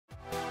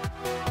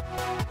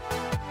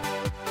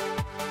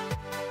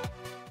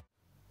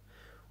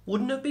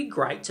Wouldn't it be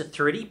great to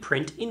 3D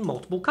print in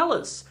multiple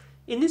colours?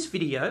 In this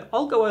video,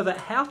 I'll go over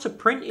how to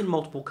print in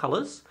multiple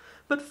colours,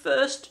 but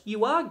first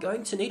you are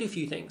going to need a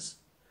few things.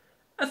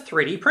 A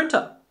 3D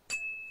printer.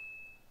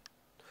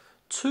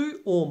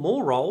 2 or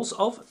more rolls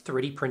of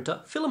 3D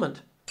printer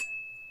filament.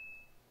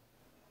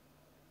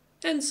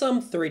 And some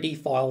 3D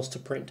files to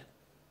print.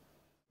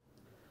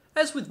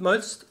 As with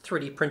most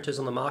 3D printers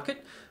on the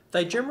market,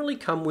 they generally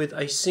come with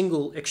a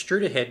single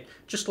extruder head,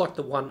 just like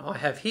the one I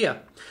have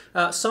here.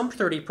 Some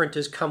 3D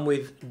printers come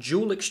with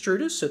dual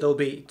extruders, so there'll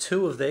be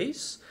 2 of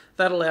these.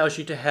 That allows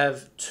you to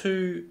have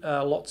 2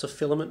 lots of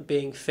filament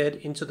being fed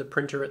into the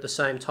printer at the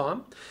same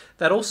time.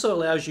 That also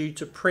allows you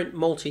to print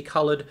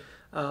multicolored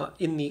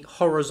in the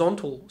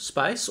horizontal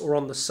space or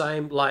on the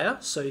same layer.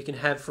 So you can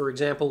have, for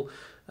example,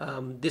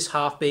 this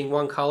half being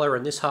one color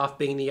and this half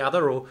being the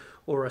other,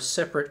 or a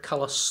separate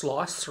color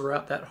slice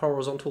throughout that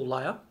horizontal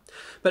layer.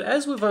 But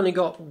as we've only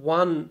got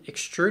one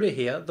extruder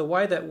here, the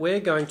way that we're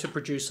going to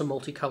produce a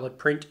multicolored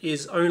print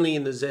is only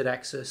in the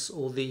Z-axis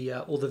or the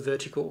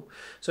vertical.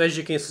 So as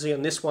you can see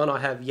on this one, I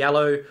have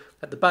yellow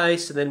at the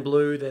base, and then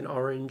blue, then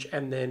orange,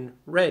 and then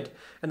red.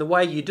 And the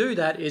way you do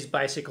that is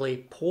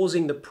basically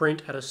pausing the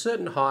print at a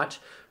certain height,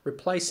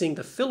 replacing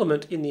the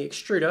filament in the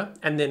extruder,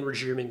 and then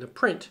resuming the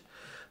print.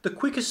 The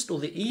quickest or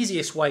the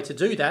easiest way to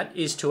do that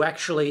is to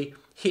actually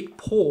hit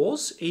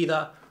pause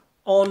either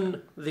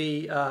on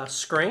the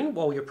screen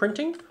while you're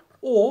printing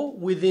or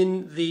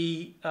within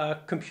the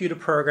computer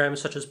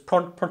programs such as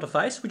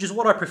Pronterface, which is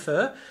what I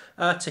prefer,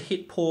 to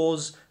hit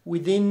pause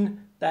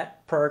within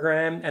that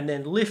program and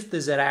then lift the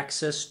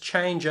Z-axis,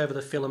 change over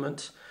the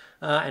filament,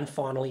 and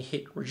finally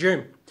hit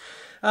resume.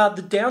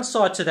 The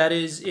downside to that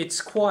is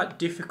it's quite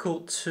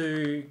difficult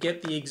to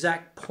get the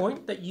exact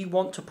point that you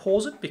want to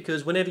pause it,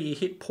 because whenever you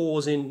hit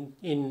pause in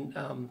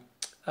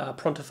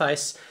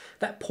Pronterface,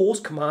 that pause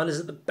command is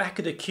at the back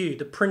of the queue.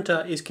 The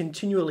printer is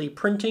continually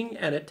printing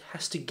and it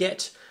has to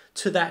get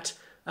to that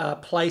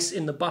place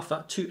in the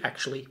buffer to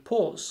actually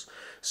pause.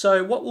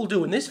 So what we'll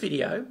do in this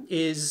video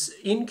is,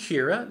 in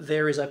Cura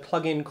there is a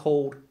plugin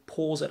called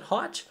Pause at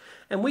Height,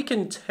 and we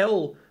can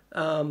tell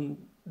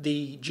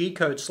the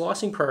G-code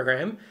slicing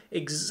program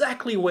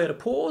exactly where to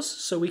pause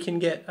so we can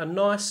get a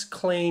nice,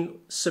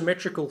 clean,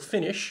 symmetrical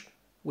finish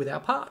with our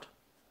part.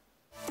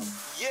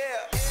 Yeah.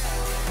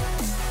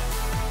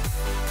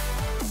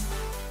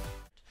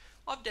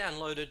 I've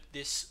downloaded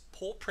this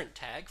paw print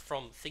tag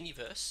from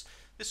Thingiverse.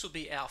 This will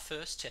be our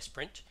first test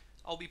print.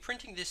 I'll be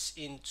printing this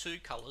in 2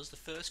 colours, the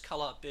first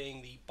colour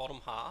being the bottom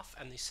half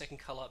and the second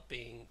colour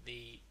being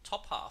the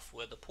top half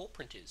where the paw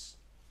print is.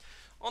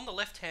 On the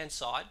left hand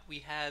side we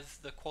have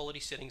the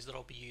quality settings that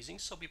I'll be using,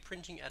 so I'll be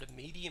printing at a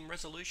medium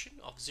resolution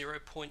of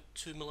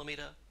 0.2mm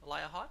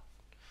layer height.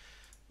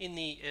 In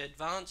the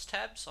advanced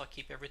tabs I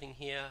keep everything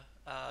here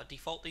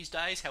default these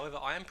days, however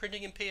I am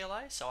printing in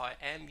PLA so I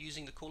am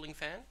using the cooling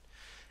fan.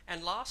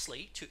 And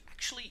lastly, to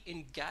actually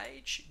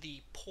engage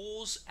the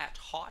pause at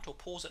height or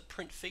pause at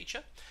print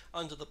feature,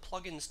 under the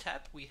plugins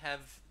tab we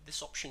have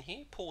this option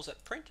here, pause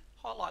at print.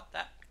 Highlight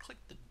that, click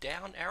the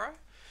down arrow.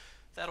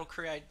 That'll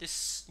create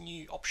this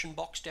new option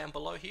box down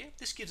below here.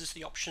 This gives us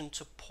the option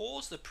to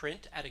pause the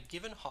print at a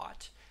given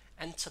height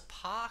and to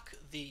park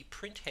the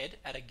print head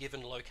at a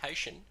given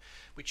location,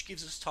 which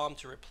gives us time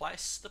to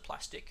replace the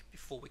plastic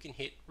before we can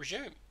hit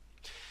resume.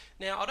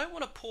 Now I don't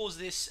want to pause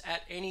this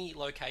at any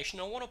location,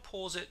 I want to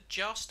pause it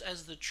just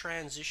as the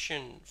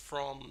transition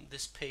from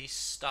this piece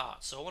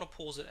starts. So I want to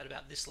pause it at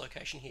about this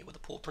location here where the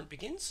paw print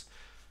begins.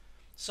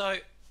 So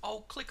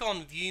I'll click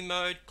on view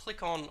mode,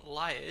 click on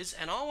layers,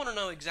 and I want to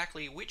know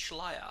exactly which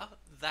layer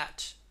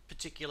that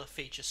particular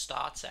feature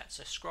starts at.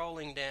 So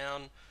scrolling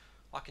down,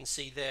 I can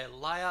see there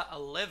layer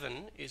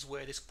 11 is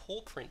where this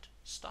paw print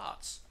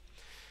starts.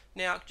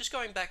 Now just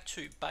going back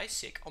to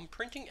basic, I'm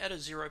printing at a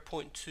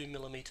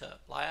 0.2mm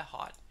layer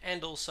height,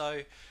 and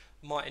also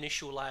my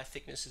initial layer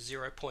thickness is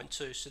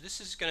 0.2, so this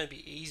is going to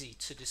be easy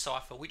to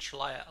decipher which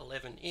layer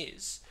 11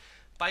 is.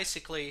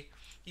 Basically,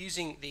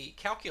 using the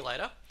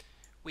calculator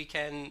we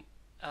can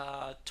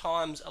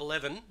times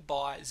 11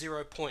 by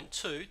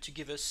 0.2 to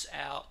give us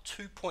our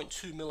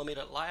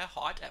 2.2mm layer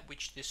height at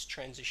which this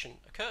transition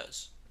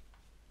occurs.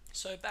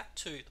 So back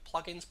to the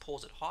plugins,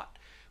 pause at height.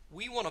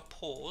 We want to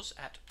pause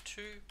at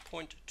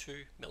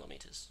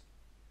 2.2mm.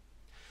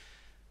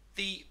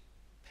 The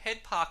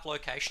head park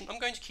location, I'm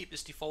going to keep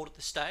this default at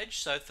this stage,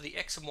 so for the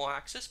X and Y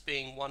axis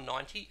being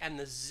 190, and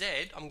the Z,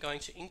 I'm going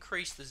to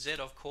increase the Z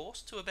of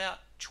course to about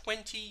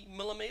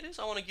 20mm.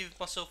 I want to give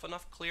myself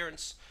enough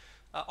clearance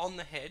on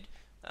the head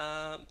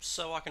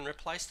so I can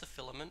replace the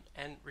filament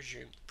and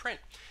resume the print.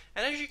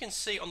 And as you can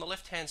see on the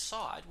left hand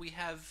side we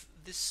have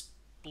this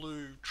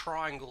blue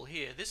triangle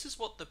here. This is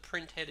what the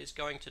print head is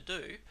going to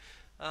do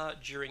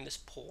during this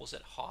pause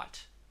at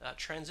height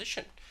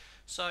transition.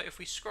 So if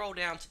we scroll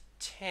down to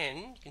 10,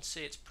 you can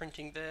see it's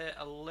printing there.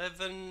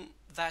 11,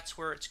 that's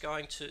where it's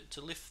going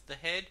to lift the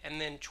head,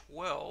 and then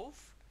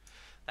 12,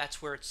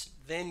 that's where it's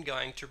then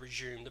going to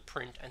resume the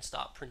print and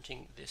start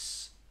printing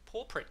this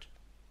paw print.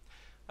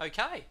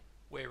 Okay,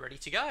 we're ready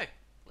to go.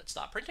 Let's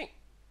start printing.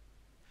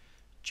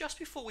 just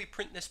before we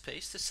print this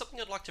piece, there's something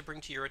I'd like to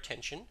bring to your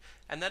attention,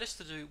 and that is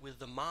to do with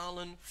the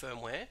Marlin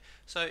firmware.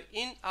 So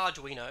in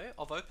Arduino,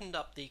 I've opened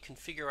up the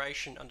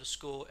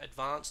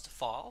configuration_advanced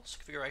files,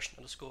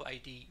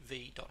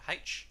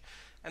 configuration_adv.h,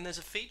 and there's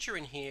a feature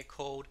in here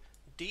called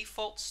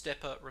default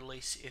stepper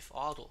release if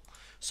idle.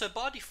 So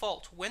by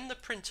default, when the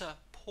printer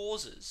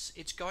pauses,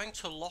 it's going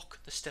to lock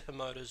the stepper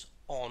motors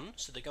on,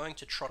 so they're going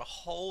to try to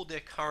hold their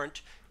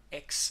current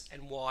X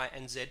and Y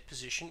and Z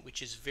position,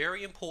 which is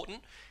very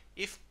important.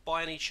 If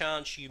by any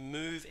chance you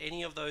move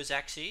any of those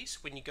axes,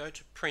 when you go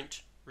to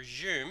print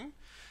resume,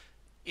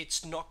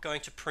 it's not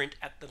going to print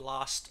at the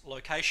last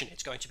location.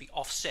 It's going to be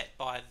offset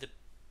by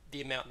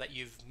the amount that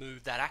you've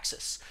moved that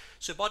axis.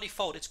 So by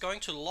default, it's going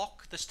to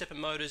lock the stepper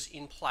motors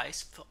in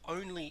place for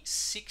only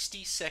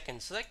 60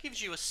 seconds. So that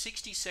gives you a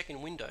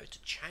 60-second window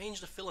to change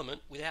the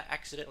filament without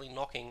accidentally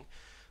knocking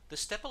the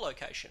stepper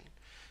location.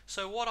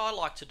 So what I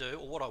like to do,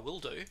 or what I will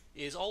do,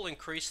 is I'll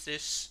increase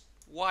this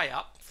way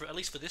up, at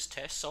least for this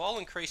test. So I'll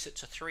increase it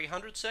to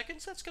 300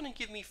 seconds. That's going to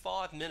give me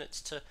 5 minutes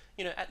to,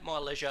 at my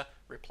leisure,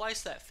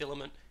 replace that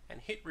filament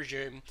and hit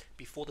resume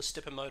before the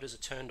stepper motors are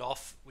turned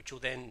off, which will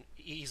then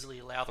easily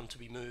allow them to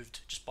be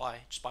moved just by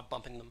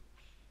bumping them.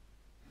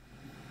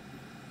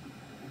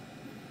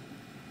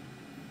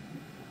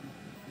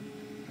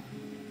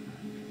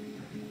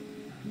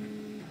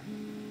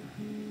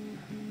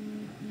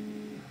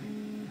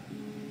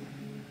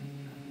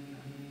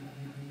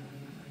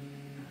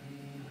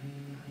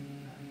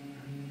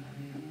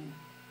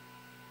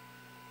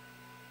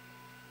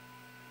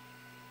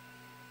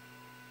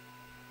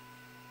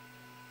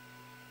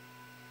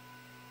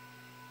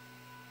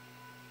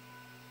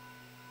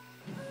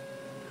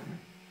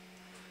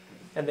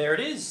 And there it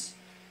is.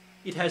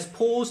 It has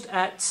paused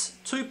at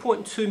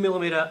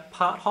 2.2mm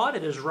part height.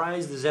 It has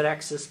raised the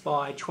Z-axis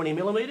by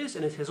 20mm,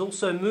 and it has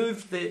also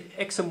moved the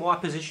X and Y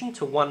position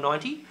to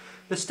 190.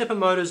 The stepper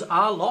motors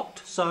are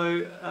locked,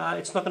 so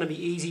it's not going to be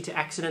easy to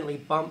accidentally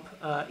bump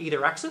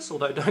either axis,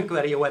 although don't go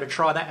out of your way to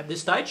try that at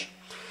this stage.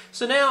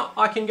 So now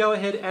I can go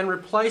ahead and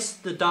replace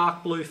the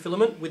dark blue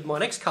filament with my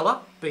next colour,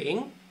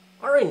 being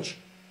orange.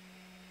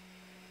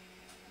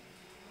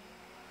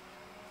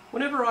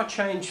 Whenever I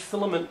change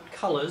filament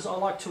colours, I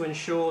like to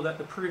ensure that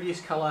the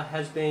previous colour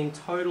has been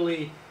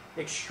totally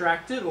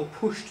extracted or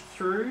pushed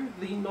through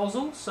the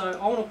nozzle. So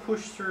I want to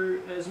push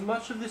through as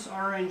much of this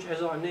orange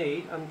as I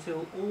need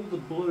until all the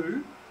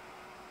blue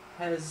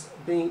has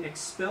been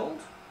expelled.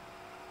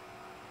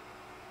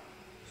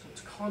 So it's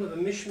kind of a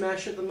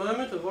mishmash at the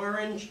moment of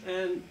orange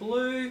and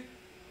blue.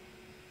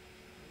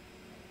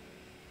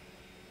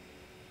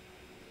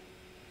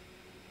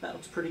 That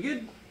looks pretty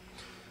good.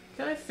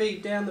 Okay,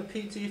 feed down the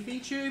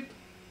PTFE tube.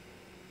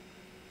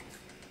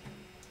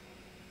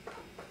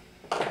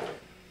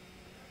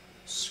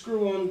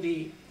 Screw on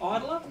the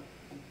idler.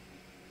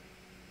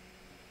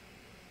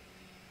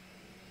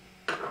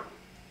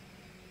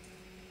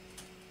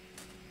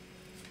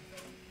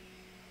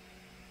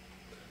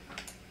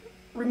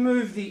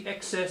 Remove the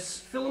excess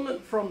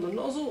filament from the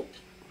nozzle.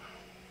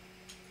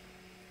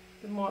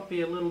 There might be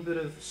a little bit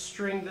of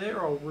string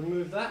there, I'll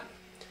remove that.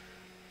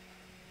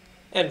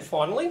 And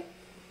finally,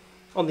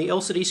 on the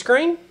LCD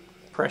screen,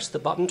 press the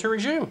button to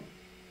resume.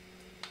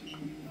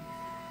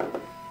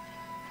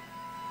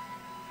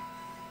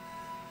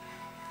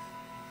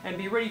 And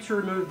be ready to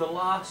remove the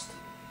last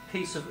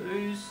piece of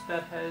ooze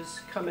that has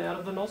come out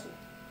of the nozzle.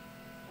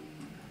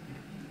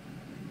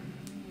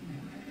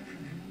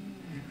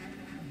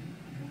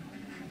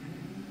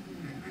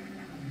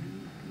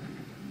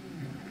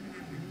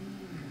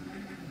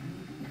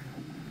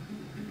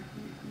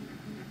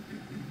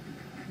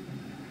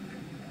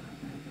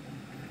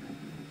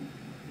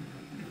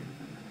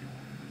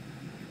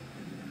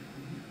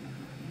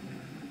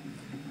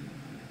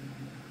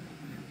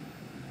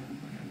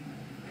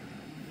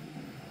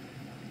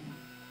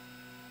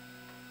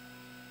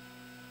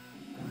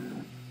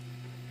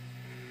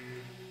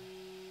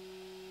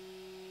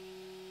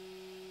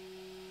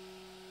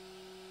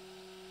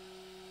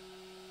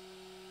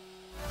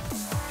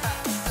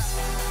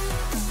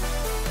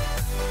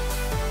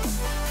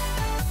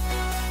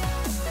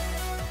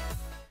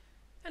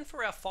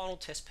 For our final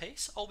test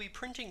piece, I'll be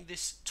printing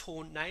this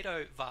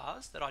tornado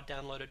vase that I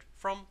downloaded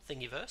from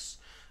Thingiverse.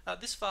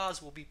 This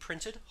vase will be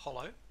printed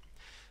hollow.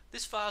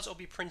 This vase I'll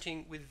be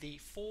printing with the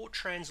 4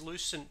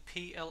 translucent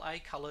PLA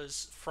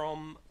colours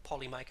from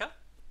Polymaker.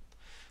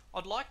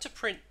 I'd like to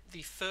print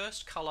the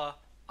first colour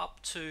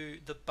up to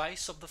the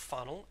base of the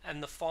funnel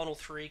and the final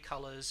 3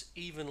 colours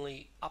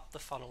evenly up the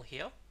funnel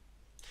here.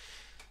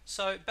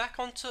 So back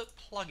onto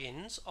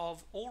plugins,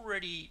 I've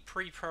already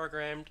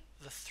pre-programmed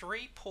the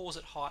 3 pause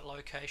at height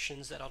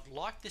locations that I'd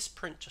like this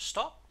print to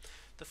stop.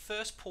 The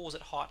first pause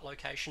at height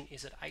location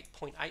is at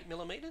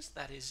 8.8mm,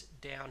 that is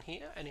down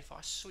here, and if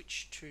I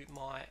switch to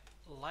my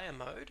layer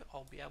mode,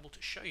 I'll be able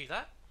to show you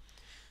that.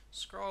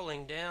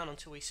 Scrolling down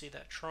until we see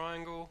that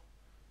triangle,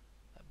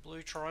 that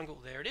blue triangle,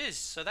 there it is.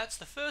 So that's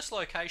the first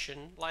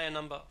location, layer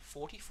number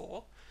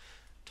 44.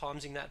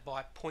 Timesing that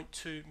by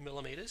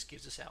 0.2mm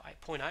gives us our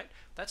 8.8.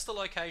 That's the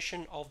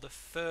location of the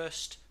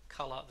first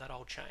colour that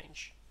I'll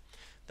change.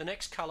 The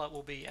next colour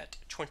will be at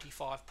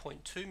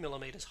 25.2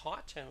 millimeters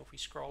height, and if we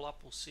scroll up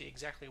we'll see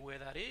exactly where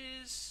that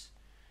is,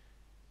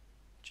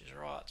 which is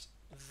right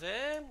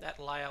there, at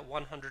layer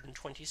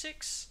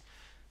 126.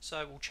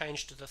 So we'll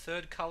change to the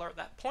third colour at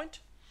that point.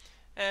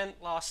 And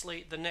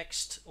lastly, the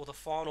next or the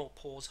final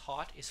pores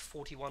height is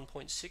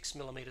 41.6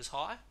 millimeters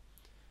high.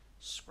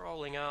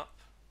 Scrolling up,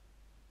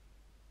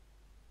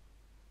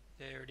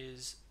 there it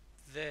is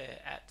there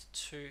at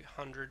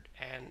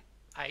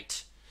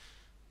 208.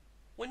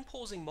 When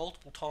pausing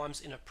multiple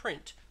times in a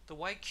print, the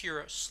way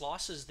Cura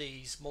slices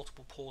these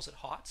multiple pores at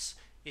heights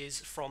is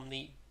from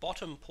the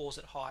bottom pores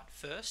at height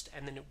first,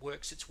 and then it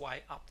works its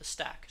way up the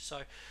stack.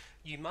 So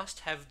you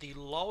must have the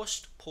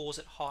lowest pores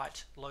at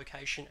height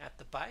location at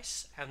the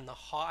base and the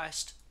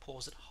highest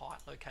pores at height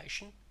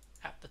location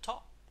at the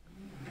top.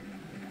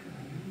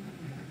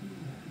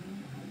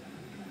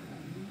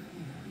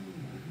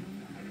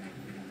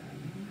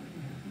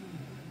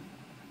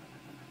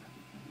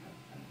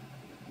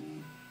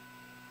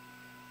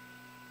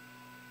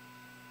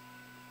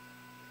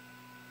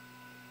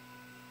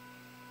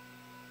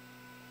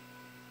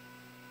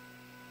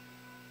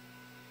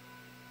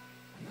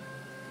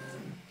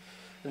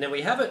 And there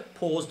we have it,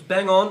 paused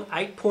bang on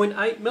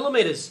 8.8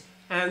 millimeters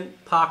and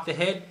parked the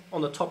head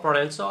on the top right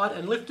hand side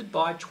and lifted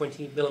by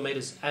 20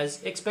 millimeters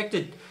as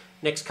expected.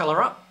 Next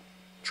colour up,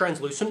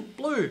 translucent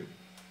blue.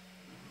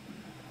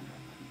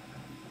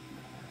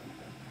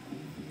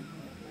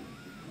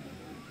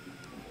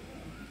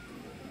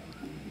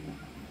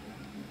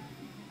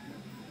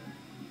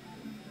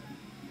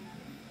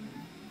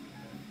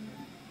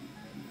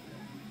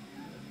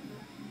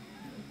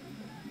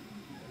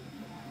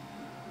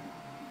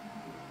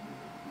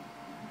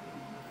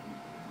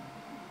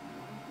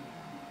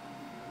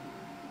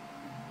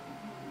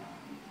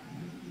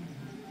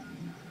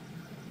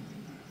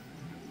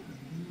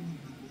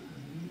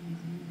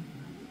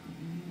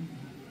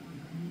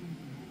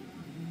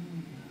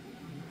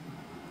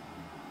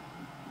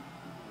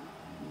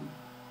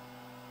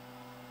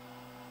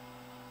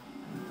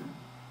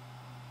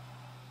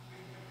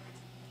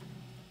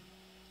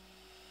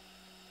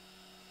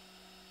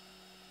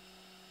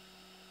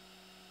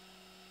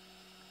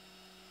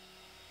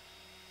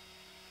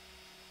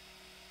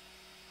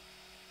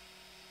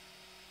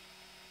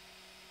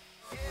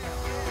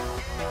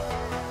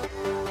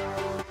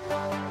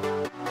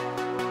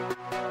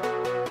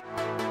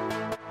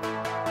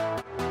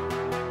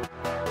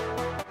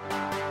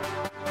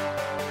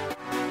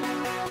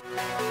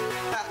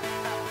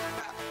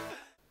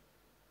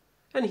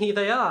 And here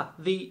they are,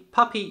 the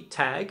puppy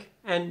tag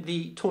and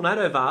the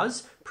tornado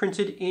vase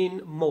printed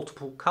in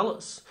multiple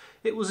colours.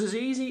 It was as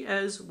easy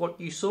as what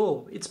you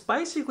saw. It's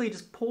basically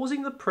just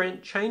pausing the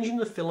print, changing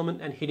the filament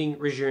and hitting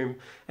resume.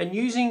 And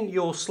using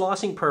your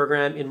slicing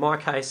program, in my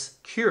case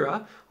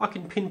Cura, I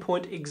can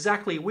pinpoint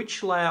exactly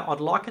which layer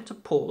I'd like it to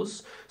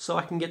pause so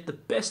I can get the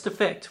best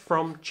effect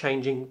from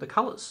changing the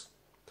colours.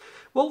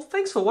 Well,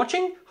 thanks for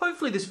watching.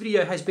 Hopefully this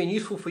video has been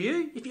useful for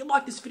you. If you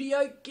like this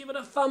video, give it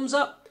a thumbs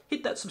up,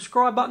 hit that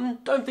subscribe button,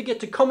 don't forget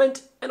to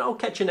comment, and I'll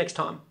catch you next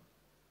time.